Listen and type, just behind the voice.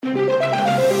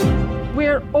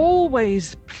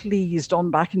always pleased on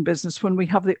Back in Business when we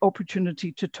have the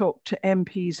opportunity to talk to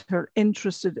MPs who are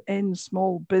interested in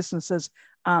small businesses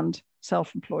and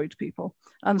self-employed people.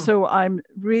 And so I'm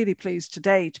really pleased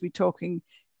today to be talking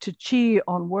to Chi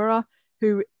Onwurah,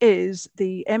 who is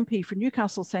the MP for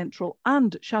Newcastle Central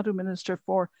and Shadow Minister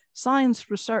for Science,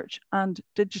 Research and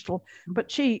Digital.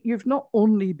 But Chi, you've not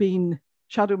only been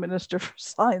Shadow Minister for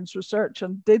Science, Research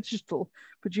and Digital,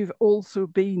 but you've also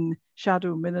been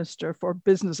Shadow Minister for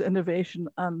Business Innovation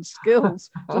and Skills.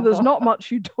 So there's not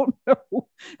much you don't know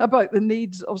about the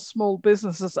needs of small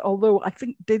businesses, although I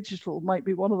think digital might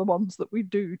be one of the ones that we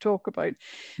do talk about.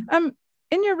 In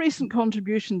your recent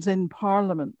contributions in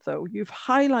Parliament, though, you've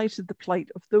highlighted the plight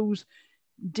of those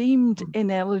deemed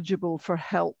ineligible for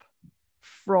help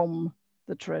from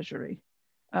the Treasury.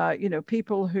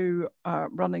 People who are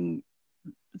running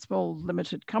small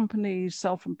limited companies,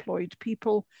 self-employed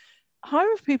people. How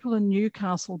have people in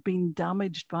Newcastle been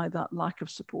damaged by that lack of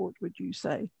support, would you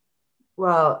say?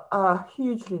 Well,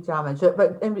 hugely damaged.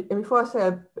 But before I say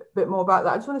a bit more about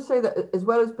that, I just want to say that as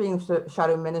well as being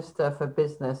Shadow Minister for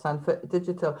Business and for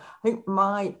Digital, I think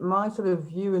my sort of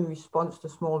view in response to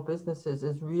small businesses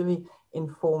is really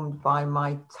informed by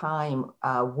my time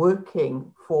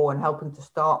working for and helping to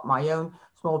start my own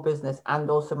small business, and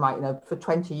also for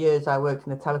 20 years I worked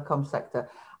in the telecom sector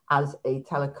as a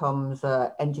telecoms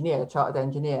engineer, a chartered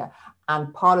engineer.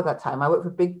 And part of that time I worked for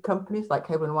big companies like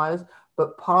Cable and Wireless,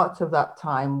 but part of that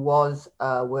time was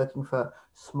working for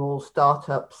small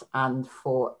startups and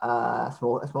for a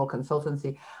small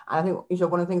consultancy. And I think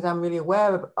one of the things I'm really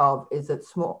aware of is that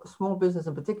small business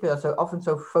in particular are so often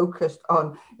so focused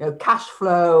on cash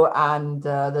flow and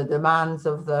the demands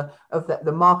of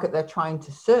the market they're trying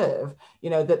to serve.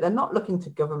 That they're not looking to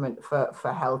government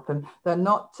for help, and they're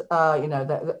not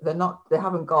they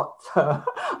haven't got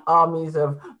armies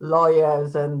of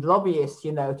lawyers and lobbyists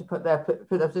to put their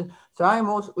in. So I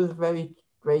was very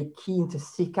keen to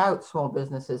seek out small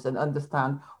businesses and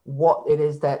understand what it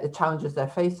is that the challenges they're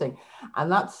facing.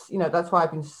 And that's why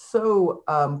I've been so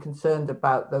concerned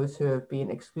about those who have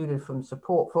been excluded from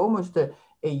support for almost a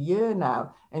year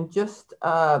now. And just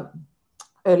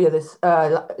earlier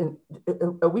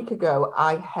a week ago,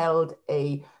 I held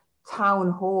a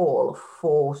town hall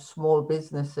for small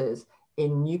businesses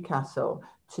in Newcastle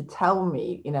to tell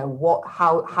me,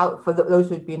 how for those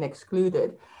who'd been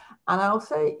excluded. And I'll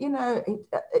say,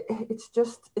 it's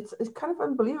kind of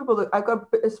unbelievable that I've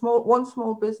got one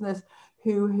small business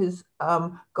who has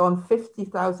gone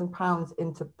 £50,000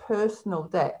 into personal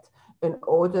debt in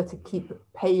order to keep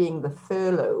paying the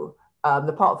furlough,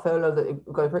 the part of furlough that it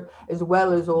got for, as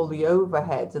well as all the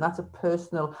overheads, and that's a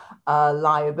personal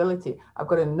liability. I've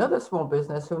got another small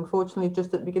business who, unfortunately,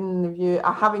 just at the beginning of the year,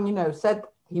 having said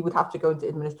he would have to go into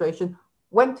administration,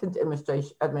 went into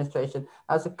administration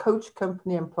as a coach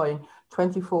company employing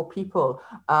 24 people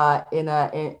in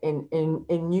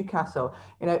Newcastle.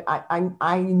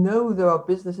 I know there are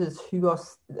businesses who are,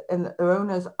 and their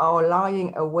owners are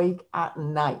lying awake at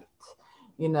night.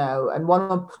 And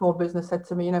one small business said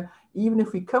to me, even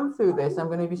if we come through this, I'm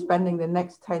going to be spending the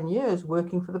next 10 years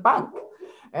working for the bank.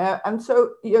 And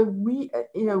so,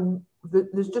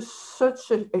 there's just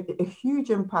such a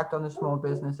huge impact on the small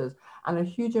businesses and a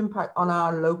huge impact on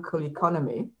our local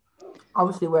economy.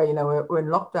 Obviously, we're in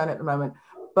lockdown at the moment,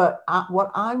 but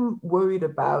what I'm worried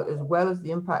about, as well as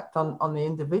the impact on the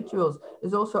individuals,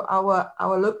 is also our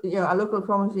local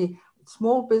economy.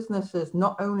 Small businesses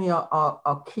not only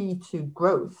are key to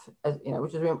growth,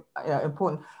 which is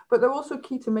important, but they're also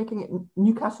key to making it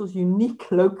Newcastle's unique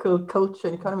local culture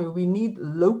and economy. We need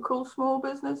local small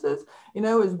businesses,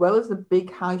 as well as the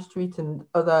big high street and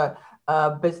other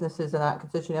businesses in that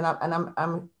constituency. And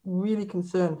I'm really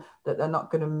concerned that they're not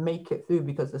going to make it through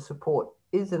because the support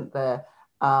isn't there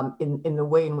in the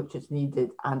way in which it's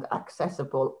needed and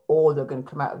accessible, or they're going to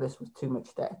come out of this with too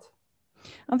much debt.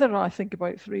 And there are, I think,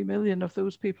 about 3 million of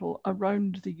those people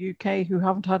around the UK who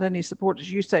haven't had any support,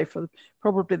 as you say, for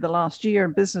probably the last year.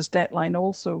 And Business Debtline,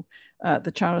 also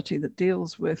the charity that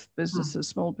deals with businesses,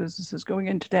 small businesses going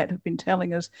into debt, have been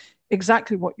telling us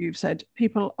exactly what you've said.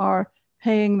 People are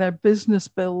paying their business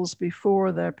bills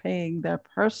before they're paying their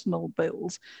personal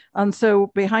bills. And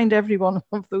so behind every one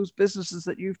of those businesses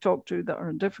that you've talked to that are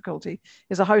in difficulty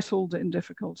is a household in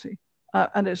difficulty.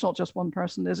 And it's not just one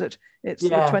person, is it? It's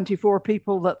the 24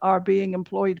 people that are being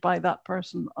employed by that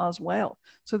person as well.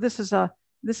 So this is a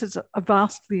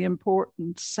vastly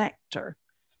important sector.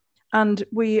 And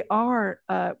we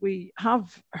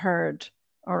have heard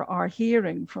or are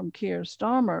hearing from Keir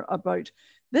Starmer about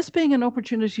this being an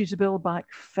opportunity to build back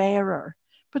fairer.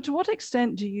 But to what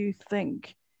extent do you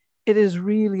think it is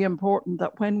really important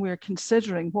that when we're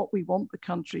considering what we want the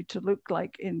country to look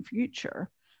like in future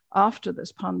after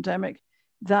this pandemic,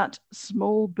 that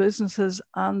small businesses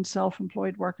and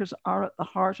self-employed workers are at the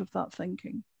heart of that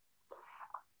thinking.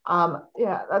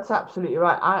 Yeah, that's absolutely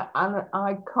right.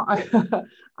 I can't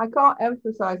I can't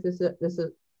emphasize this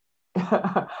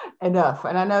enough.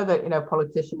 And I know that, you know,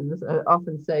 politicians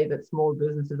often say that small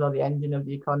businesses are the engine of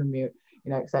the economy, you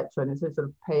know, etc. And it's sort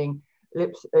of paying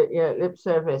lip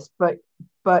service. But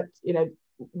you know,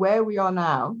 where we are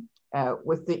now,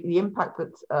 with the impact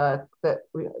that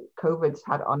COVID's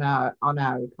had on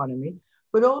our economy,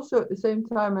 but also at the same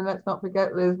time, and let's not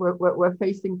forget, Liz, we're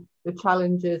facing the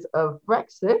challenges of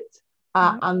Brexit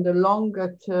and the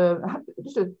longer term,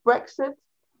 just Brexit,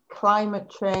 climate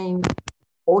change,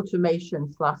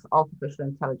 automation / artificial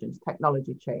intelligence,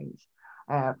 technology change.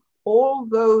 All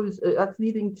those that's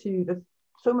leading to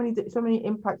so many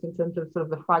impacts in terms of sort of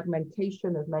the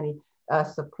fragmentation of many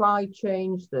supply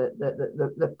chains,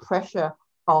 the pressure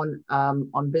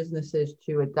on businesses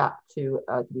to adapt to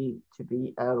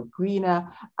be greener,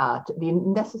 to the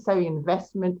necessary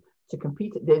investment to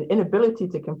compete, the inability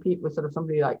to compete with sort of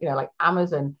somebody like, you know, like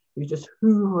Amazon, who's just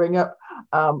hoovering up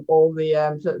all the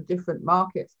sort of different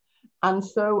markets. And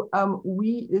so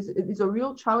these are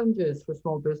real challenges for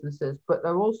small businesses, but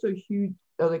they're also huge.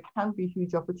 There can be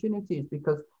huge opportunities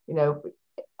because, you know,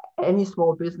 any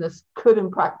small business could in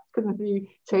practice couldn't be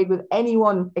trade with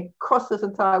anyone across this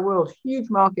entire world, huge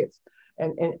markets,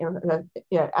 and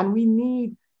yeah, and we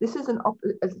need, this is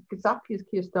exactly as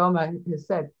Keir Starmer has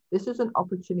said, this is an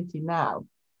opportunity now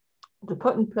to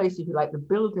put in place, if you like, the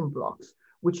building blocks,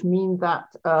 which mean that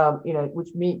you know,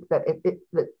 which mean that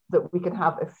that we can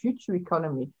have a future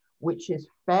economy which is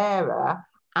fairer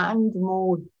and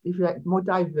more, if you like, more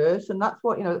diverse. And that's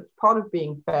what, you know, it's part of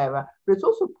being fairer, but it's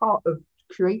also part of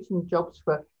creating jobs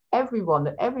for everyone,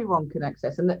 that everyone can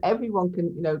access, and that everyone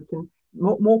can, you know,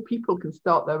 more people can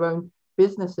start their own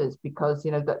businesses, because,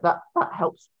 you know, that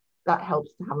helps to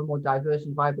have a more diverse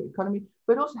and vibrant economy,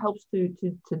 but it also helps to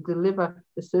deliver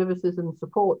the services and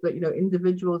support that, you know,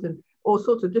 individuals and all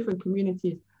sorts of different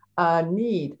communities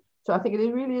need. So I think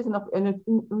it really is enough, and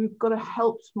we've got to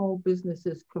help small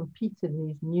businesses compete in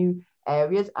these new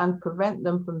areas and prevent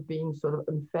them from being sort of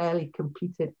unfairly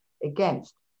competed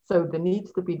against. So there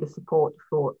needs to be the support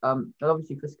for,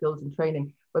 obviously for skills and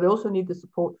training, but also need the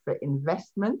support for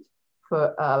investment,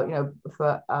 for, you know,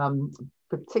 for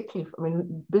particularly, I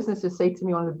mean, businesses say to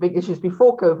me one of the big issues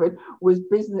before COVID was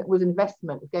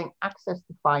investment, getting access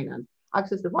to finance,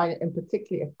 and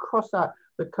particularly across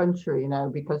the country, you know,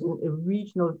 because in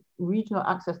regional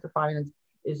access to finance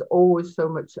is always so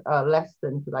much less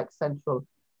than like central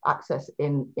access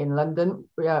in London.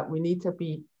 We need to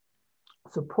be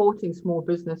supporting small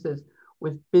businesses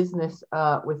with business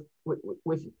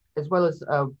with as well as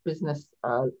business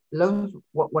loans.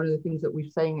 One of the things that we're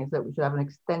saying is that we should have an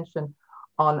extension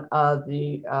on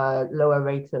the lower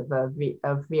rate of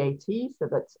VAT, so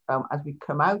that as we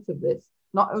come out of this,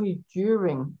 not only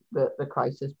during the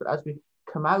crisis, but as we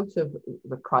come out of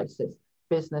the crisis,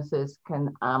 businesses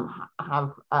can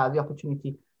have the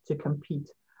opportunity to compete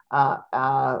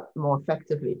more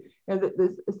effectively. You know,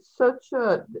 there's such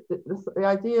the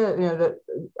idea, you know, that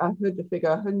I've heard the figure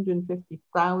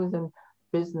 150,000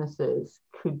 businesses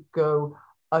could go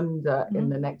under in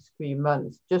the next 3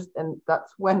 months. And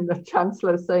that's when the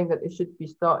Chancellor is saying that they should be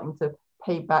starting to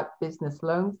pay back business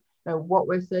loans. Now, what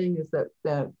we're saying is that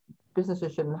the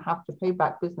businesses shouldn't have to pay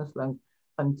back business loans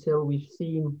until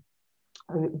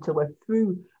until we're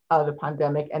through the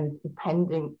pandemic, and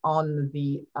depending on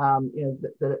the you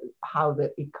know, how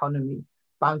the economy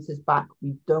bounces back,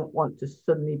 we don't want to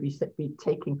suddenly be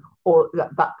taking all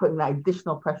that putting that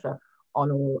additional pressure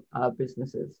on all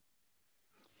businesses.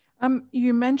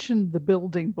 You mentioned the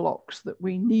building blocks that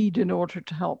we need in order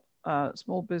to help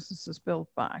small businesses build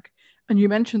back, and you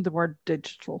mentioned the word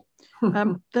digital.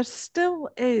 There still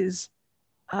is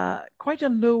quite a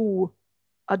low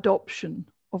adoption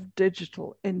of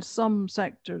digital in some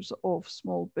sectors of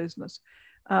small business.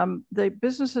 The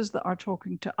businesses that are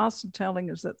talking to us and telling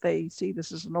us that they see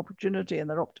this as an opportunity and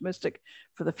they're optimistic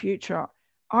for the future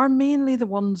are mainly the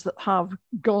ones that have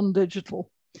gone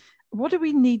digital. What do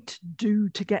we need to do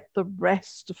to get the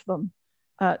rest of them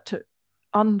to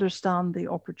understand the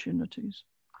opportunities?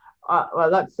 Well,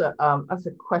 that's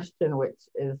a question which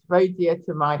is very dear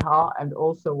to my heart, and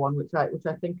also one which I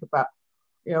think about,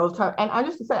 you know, all the time. And I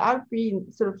just to say, I've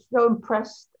been sort of so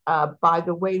impressed by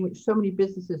the way in which so many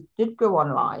businesses did go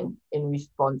online in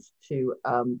response to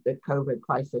the COVID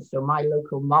crisis. So my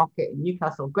local market in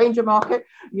Newcastle, Granger Market,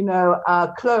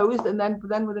 closed, and then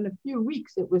within a few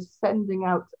weeks it was sending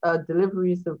out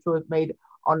deliveries that were made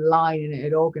online, and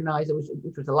it organized,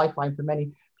 which was a lifeline for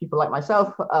many people like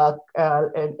myself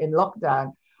in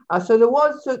lockdown. So there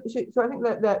was, so I think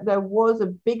that there was a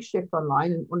big shift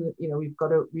online, and we've got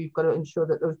to ensure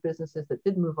that those businesses that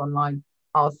did move online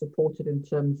are supported in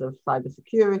terms of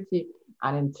cybersecurity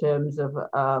and in terms of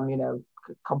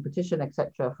competition,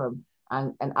 etc.,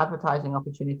 and advertising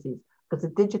opportunities, because the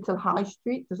digital high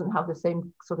street doesn't have the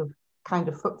same sort of kind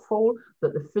of footfall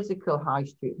that the physical high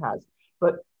street has.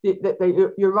 But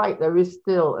you're right, there is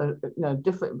still a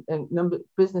different number of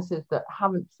businesses that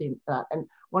haven't seen that. And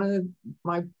one of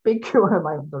my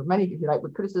many, if you like,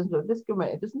 criticisms of this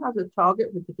government, it doesn't have a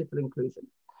target for digital inclusion.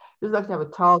 It doesn't actually have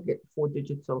a target for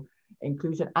digital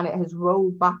inclusion, and it has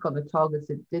rolled back on the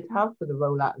targets it did have for the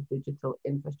rollout of digital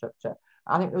infrastructure.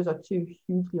 I think those are two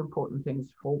hugely important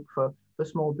things for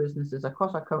small businesses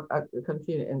across our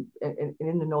country and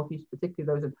in the Northeast,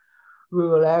 particularly those in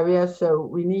rural areas. So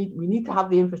we need to have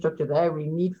the infrastructure there. We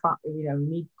need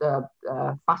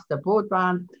faster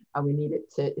broadband, and we need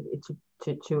it to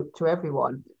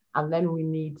everyone. And then we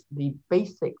need the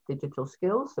basic digital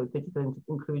skills, so digital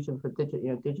inclusion for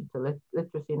digital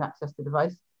literacy and access to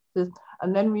devices.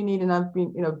 And then we need, and I've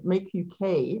been, Make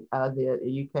UK,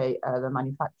 the UK, the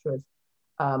manufacturers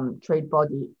trade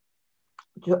body,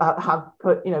 to have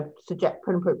put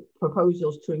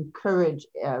proposals to encourage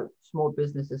small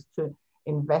businesses to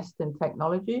invest in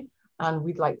technology. And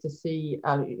we'd like to see,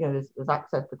 there's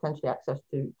potentially access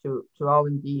to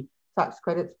R&D tax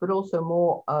credits, but also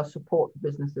more support for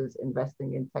businesses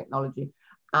investing in technology,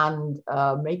 and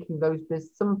making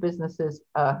some businesses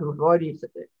who have already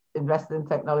invested in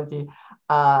technology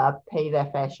pay their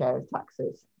fair share of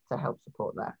taxes to help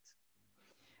support that.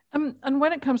 And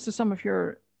when it comes to some of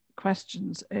your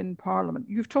questions in Parliament,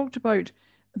 you've talked about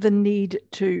the need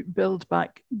to build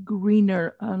back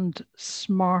greener and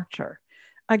smarter.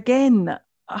 Again,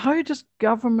 how does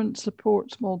government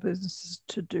support small businesses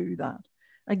to do that?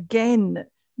 Again,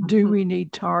 do we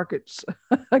need targets?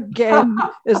 Again,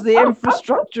 is the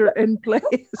infrastructure in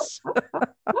place?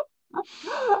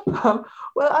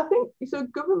 Well, I think so.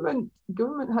 Government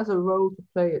has a role to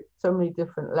play at so many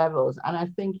different levels, and I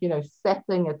think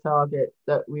setting a target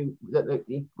that we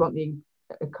want the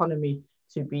economy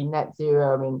to be net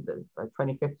zero. I mean, by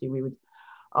 2050, we would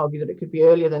argue that it could be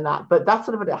earlier than that, but that's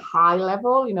sort of at a high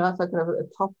level. That's like kind of at a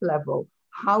top level.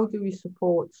 How do we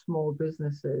support small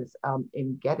businesses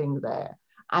in getting there?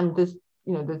 And there's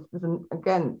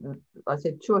again, I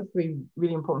said 2 or 3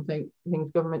 really important things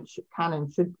government can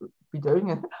and should be doing,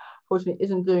 and unfortunately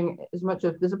isn't doing as much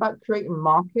of. There's about creating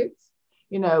markets,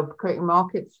 creating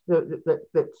markets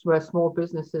that's where small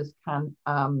businesses can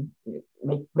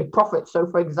make profits. So,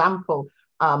 for example,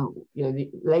 the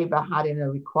Labour had in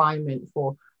a requirement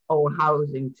for all new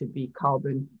houses to be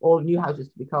carbon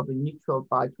neutral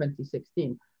by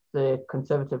 2016. The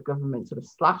Conservative government sort of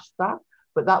slashed that,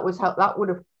 but that would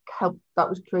have helped. That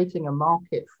was creating a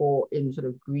market in sort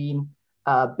of green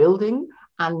building.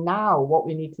 And now what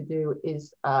we need to do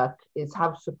is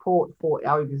have support for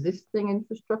our existing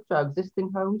infrastructure, our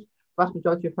existing homes. Vast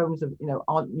majority of homes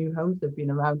aren't new homes; they've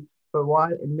been around for a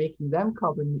while, and making them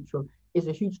carbon neutral is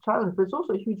a huge challenge. But it's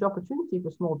also a huge opportunity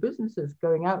for small businesses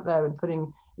going out there and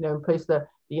putting in place the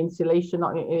insulation,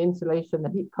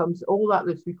 the heat pumps, all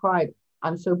that's required.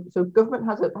 And so government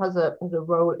has a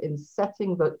role in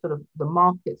setting the sort of the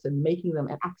markets and making them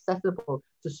accessible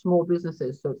to small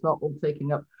businesses, so it's not all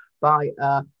taken up by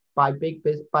big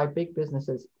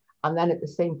businesses. And then at the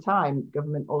same time,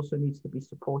 government also needs to be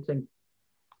supporting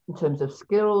in terms of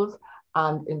skills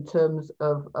and in terms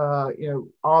of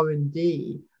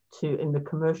R&D in the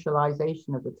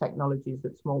commercialization of the technologies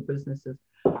that small businesses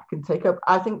can take up.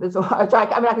 I think there's, I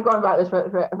could go on about this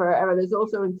forever. There's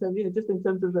also in terms, just in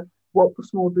terms of what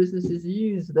small businesses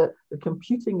use, the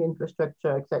computing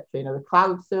infrastructure, etc. The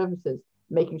cloud services,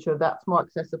 making sure that's more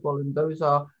accessible, and those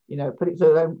are,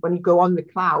 so when you go on the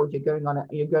cloud, you're going on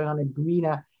a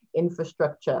greener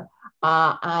infrastructure,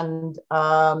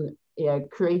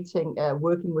 creating,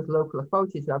 working with local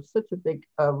authorities who have such a big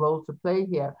role to play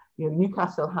here.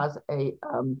 Newcastle has a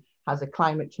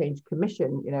climate change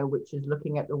commission, which is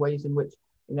looking at the ways in which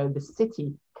the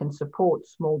city can support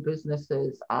small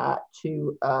businesses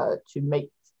to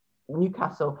make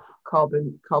Newcastle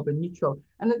carbon neutral.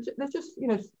 And there's just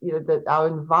our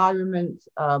environment,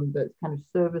 the kind of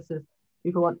services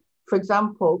people want. For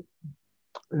example,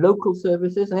 local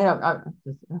services. And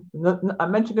I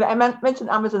mentioned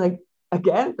Amazon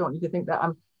again, I don't want you to think that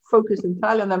I'm focused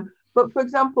entirely on them. But for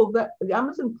example, the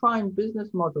Amazon Prime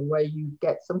business model, where you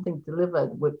get something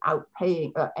delivered without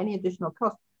paying any additional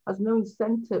cost, has no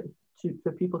incentive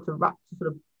for people to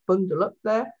sort of bundle up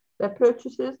their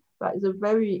purchases. That is a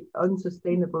very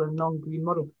unsustainable and non-green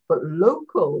model. But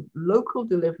local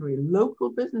delivery,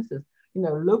 local businesses,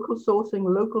 local sourcing,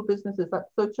 local businesses,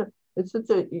 it's such a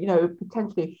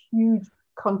potentially a huge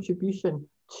contribution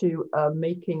to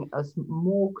making us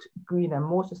more greener,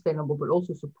 more sustainable, but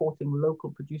also supporting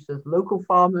local producers, local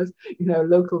farmers,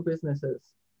 local businesses.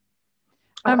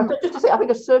 Just to say, I think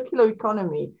a circular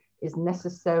economy is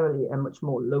necessarily a much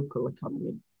more local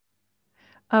economy.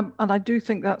 And I do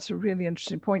think that's a really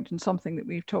interesting point, and something that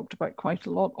we've talked about quite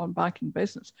a lot on Back in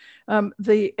Business.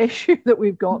 The issue that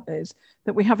we've got is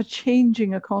that we have a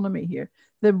changing economy here.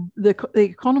 The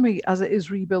economy as it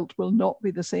is rebuilt will not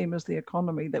be the same as the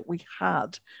economy that we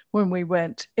had when we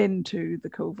went into the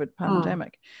COVID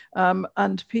pandemic.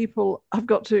 And people have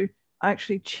got to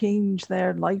actually change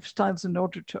their lifestyles in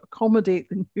order to accommodate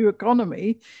the new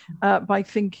economy by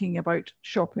thinking about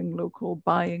shopping local,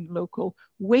 buying local,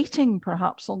 waiting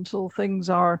perhaps until things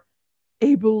are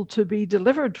able to be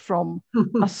delivered from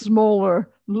a smaller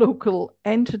local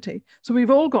entity. So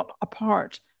we've all got a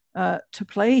part to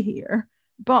play here,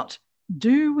 but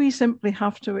do we simply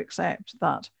have to accept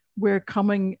that we're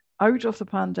coming out of the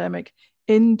pandemic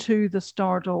into the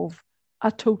start of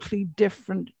a totally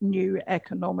different new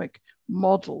economic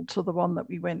model to the one that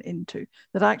we went into,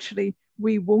 that actually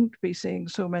we won't be seeing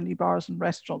so many bars and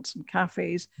restaurants and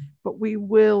cafes, but we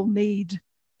will need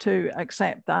to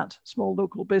accept that small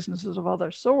local businesses of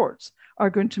other sorts are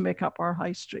going to make up our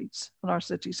high streets and our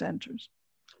city centres?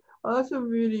 Well, that's a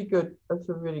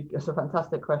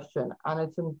fantastic question. And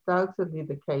it's undoubtedly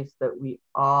the case that we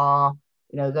are,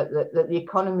 that the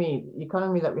economy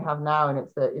that we have now, and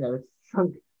it's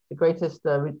shrunk, the greatest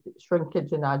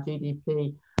shrinkage in our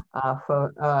GDP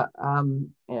that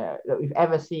we've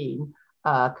ever seen,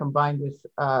 combined with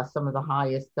some of the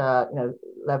highest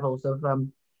levels of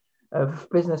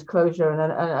business closure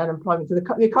and employment. So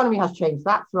the economy has changed.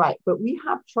 That's right. But we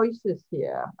have choices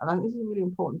here, and I think this is a really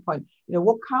important point.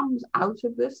 What comes out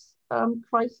of this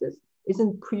crisis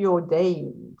isn't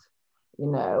preordained.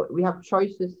 We have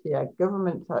choices here.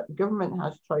 Government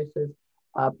has choices.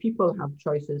 People have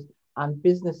choices, and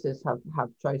businesses have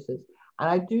choices. And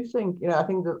I do think, I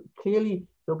think that clearly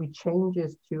there'll be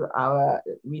changes to our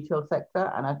retail sector,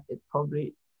 and it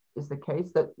probably is the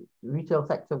case that the retail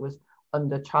sector was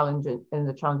under challenge in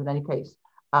any case.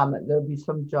 There'll be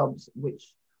some jobs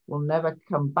which will never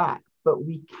come back, but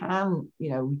we can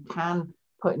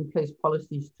put in place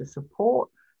policies to support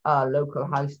local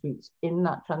high streets in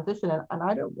that transition. And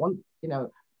I don't want,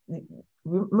 we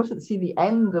mustn't see the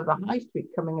end of the high street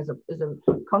coming as a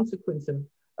consequence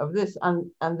of this.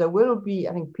 And there will be,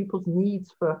 I think, people's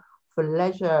needs for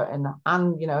leisure and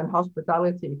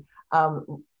hospitality,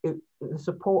 the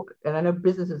support. And I know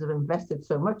businesses have invested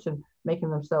so much in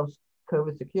making themselves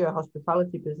COVID secure,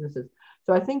 hospitality businesses.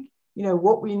 So I think,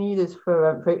 what we need is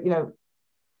for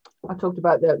I talked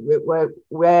about that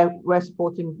we're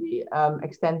supporting the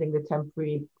extending the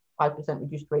temporary 5%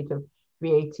 reduced rate of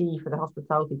VAT for the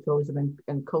hospitality, tourism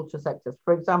and culture sectors,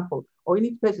 for example. Or we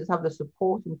need places have the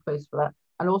support in place for that,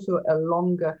 and also a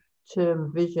longer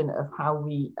term vision of how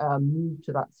we move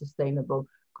to that sustainable,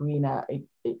 greener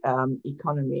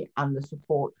economy, and the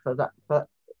support for that, the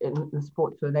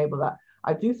support to enable that.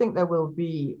 I do think there will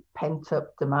be pent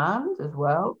up demand as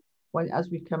well as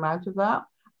we come out of that.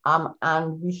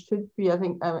 And we should be, I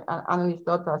think, Annelies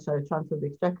Doddaert, Chancellor of the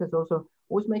Exchequer, is also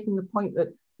always making the point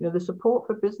that the support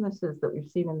for businesses that we've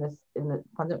seen in the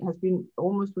pandemic has been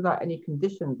almost without any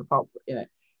conditions. Apart, it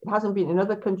hasn't been in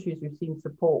other countries. We've seen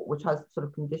support which has sort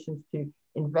of conditions to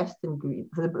invest in green,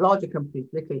 for the larger companies,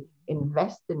 particularly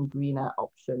invest in greener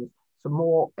options. So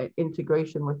more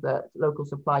integration with the local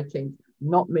supply chains,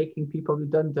 not making people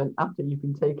redundant after you've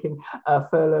been taking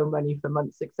furlough money for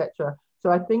months, etc.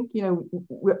 So I think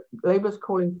Labour's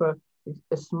calling for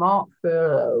a smart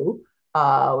furlough,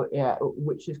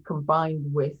 which is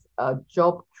combined with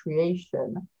job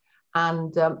creation.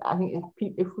 And I think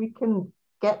if we can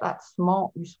get that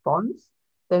smart response,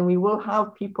 then we will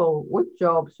have people with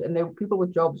jobs, and people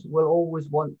with jobs will always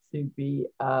want to be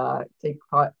take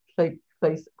part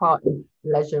in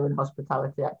leisure and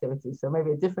hospitality activities. So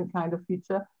maybe a different kind of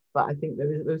future, but I think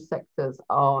those sectors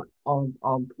are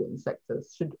important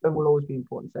sectors, should and will always be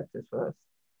important sectors for us.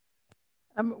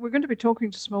 We're going to be talking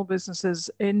to small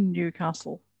businesses in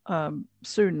Newcastle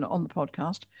soon on the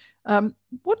podcast.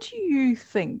 What do you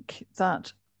think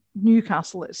that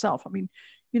Newcastle itself, I mean,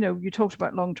 you talked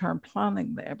about long-term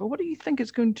planning there, but what do you think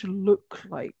it's going to look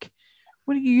like?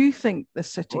 What do you think the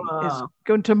city is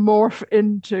going to morph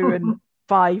into in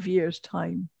 5 years'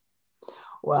 time?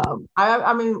 Well,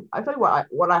 I mean, I tell you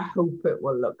what I hope it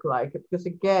will look like, because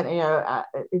again,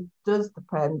 it does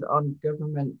depend on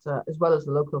government as well as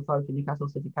the local authority, Newcastle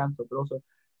City Council, but also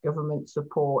government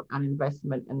support and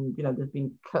investment. And there's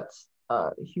been cuts,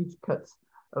 huge cuts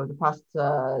over the past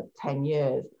 10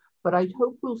 years. But I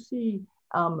hope we'll see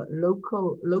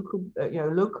local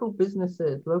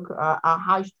businesses, our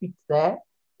high streets there,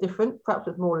 different, perhaps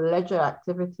with more leisure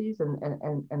activities and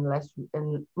less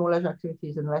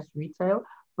retail,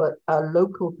 but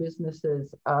local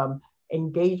businesses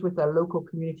engage with their local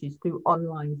communities through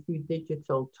online, through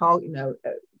digital,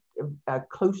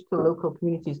 close to local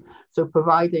communities. So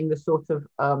providing the sort of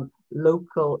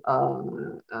local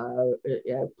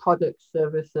products,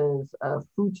 services,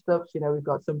 foodstuffs. We've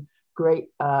got some great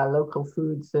local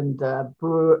foods and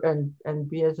brew and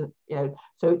beers,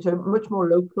 so much more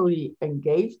locally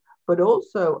engaged, but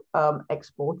also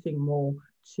exporting more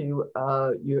to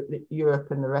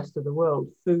Europe and the rest of the world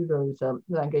through those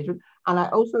engagement. And I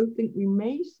also think we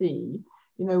may see,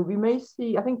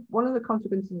 I think one of the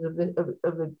consequences of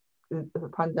the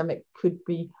pandemic could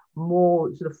be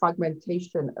more sort of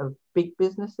fragmentation of big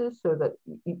businesses, so that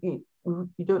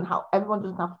everyone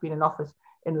doesn't have to be in an office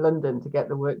in London to get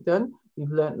the work done.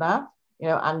 We've learned that,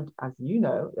 and as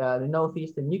the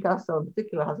Northeast and Newcastle in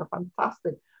particular has a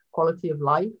fantastic quality of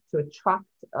life to attract,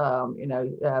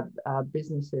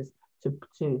 businesses to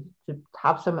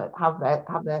have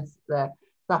their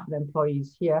staff and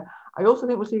employees here. I also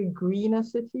think we'll see a greener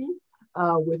city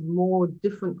with more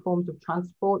different forms of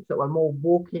transport, so more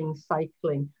walking,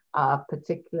 cycling,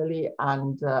 particularly,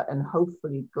 and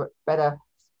hopefully better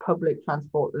public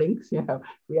transport links. If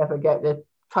we ever get the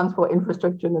transport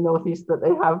infrastructure in the Northeast that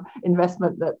they have,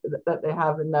 investment that they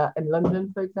have in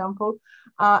London, for example,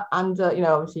 and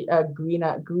obviously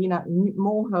greener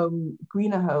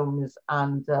homes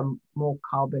and more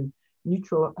carbon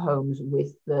neutral homes,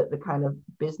 with the kind of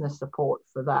business support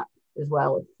for that as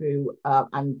well, through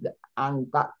and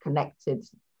that connected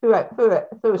through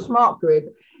a smart grid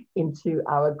into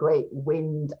our great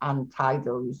wind and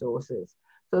tidal resources.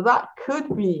 So that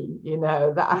could be,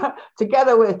 that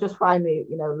together with just finally,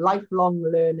 lifelong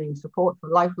learning, support for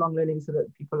lifelong learning, so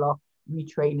that people are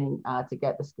retraining to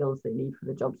get the skills they need for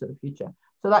the jobs of the future.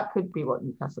 So that could be what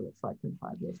Newcastle looks like in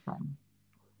 5 years' time.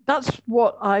 That's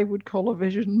what I would call a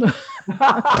vision.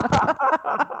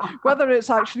 Whether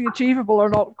it's actually achievable or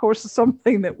not, of course, is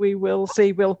something that we will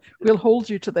see. We'll hold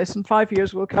you to this. In 5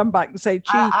 years, we'll come back and say,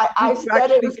 "Gee, I said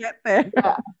it was, get there."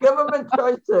 Yeah, government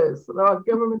choices. There are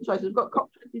government choices. We've got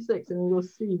COP26, and we'll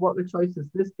see what the choices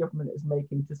this government is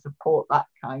making to support that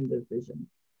kind of vision.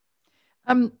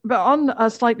 But on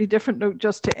a slightly different note,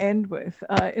 just to end with,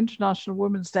 International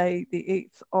Women's Day, the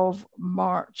 8th of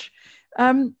March.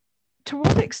 To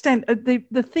what extent,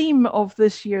 the theme of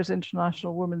this year's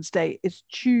International Women's Day is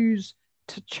choose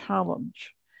to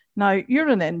challenge. Now, you're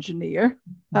an engineer,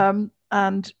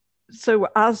 and so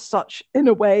as such, in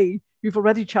a way, you've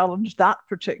already challenged that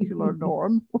particular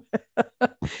norm.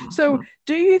 So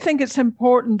do you think it's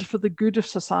important for the good of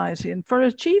society and for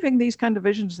achieving these kind of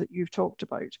visions that you've talked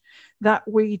about, that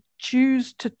we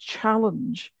choose to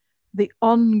challenge the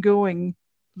ongoing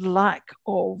lack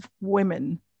of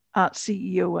women at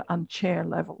CEO and chair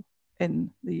level in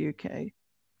the UK?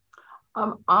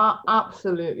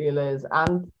 Absolutely, Liz.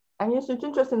 And yes, it's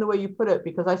interesting the way you put it,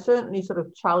 because I certainly sort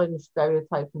of challenge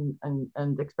stereotypes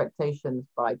and expectations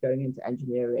by going into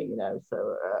engineering.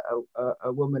 So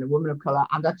a woman of color,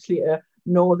 and actually a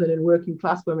northern and working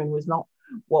class woman, was not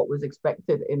what was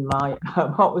expected in my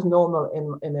what was normal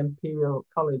in Imperial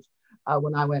College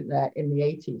when I went there in the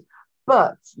 80s.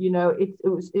 But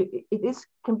it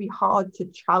can be hard to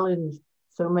challenge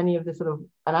so many of the sort of,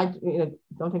 and I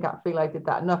don't feel I did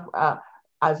that enough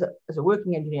as a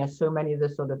working engineer. So many of the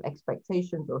sort of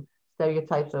expectations or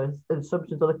stereotypes or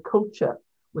assumptions or the culture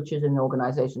which is in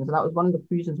organisations, and that was one of the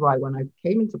reasons why when I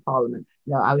came into Parliament,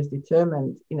 I was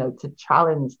determined, to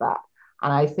challenge that.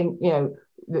 And I think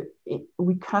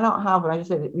we cannot have, and I just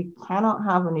say that we cannot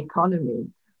have an economy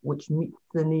which meets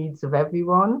the needs of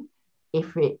everyone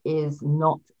if it is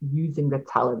not using the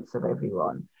talents of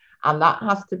everyone. And that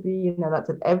has to be, that's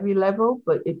at every level,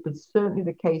 but it was certainly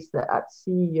the case that at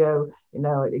CEO,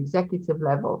 at executive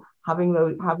level, having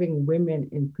women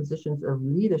in positions of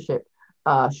leadership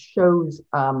gives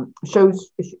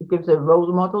a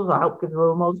role models, or help give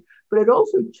role models, but it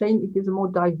also it gives a more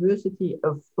diversity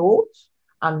of thoughts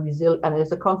and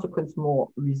as a consequence, more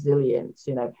resilience.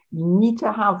 You need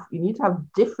to have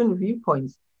different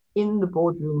viewpoints in the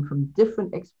boardroom from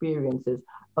different experiences.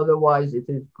 Otherwise, it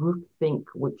is groupthink,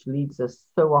 which leads us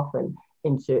so often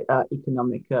into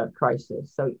economic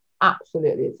crisis. So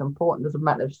absolutely, it's important as a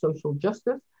matter of social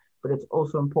justice, but it's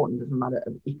also important as a matter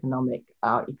of economic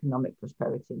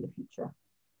prosperity in the future.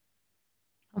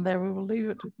 And there we will leave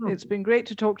it. It's been great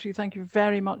to talk to you. Thank you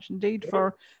very much indeed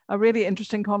for a really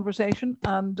interesting conversation.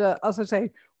 And as I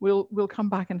say, we'll come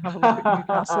back and have a look at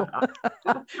Newcastle.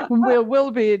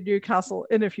 We'll be in Newcastle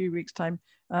in a few weeks' time,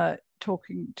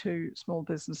 talking to small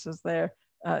businesses there.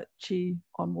 Chi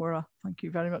Onwurah, thank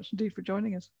you very much indeed for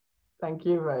joining us. Thank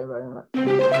you very, very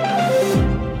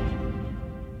much.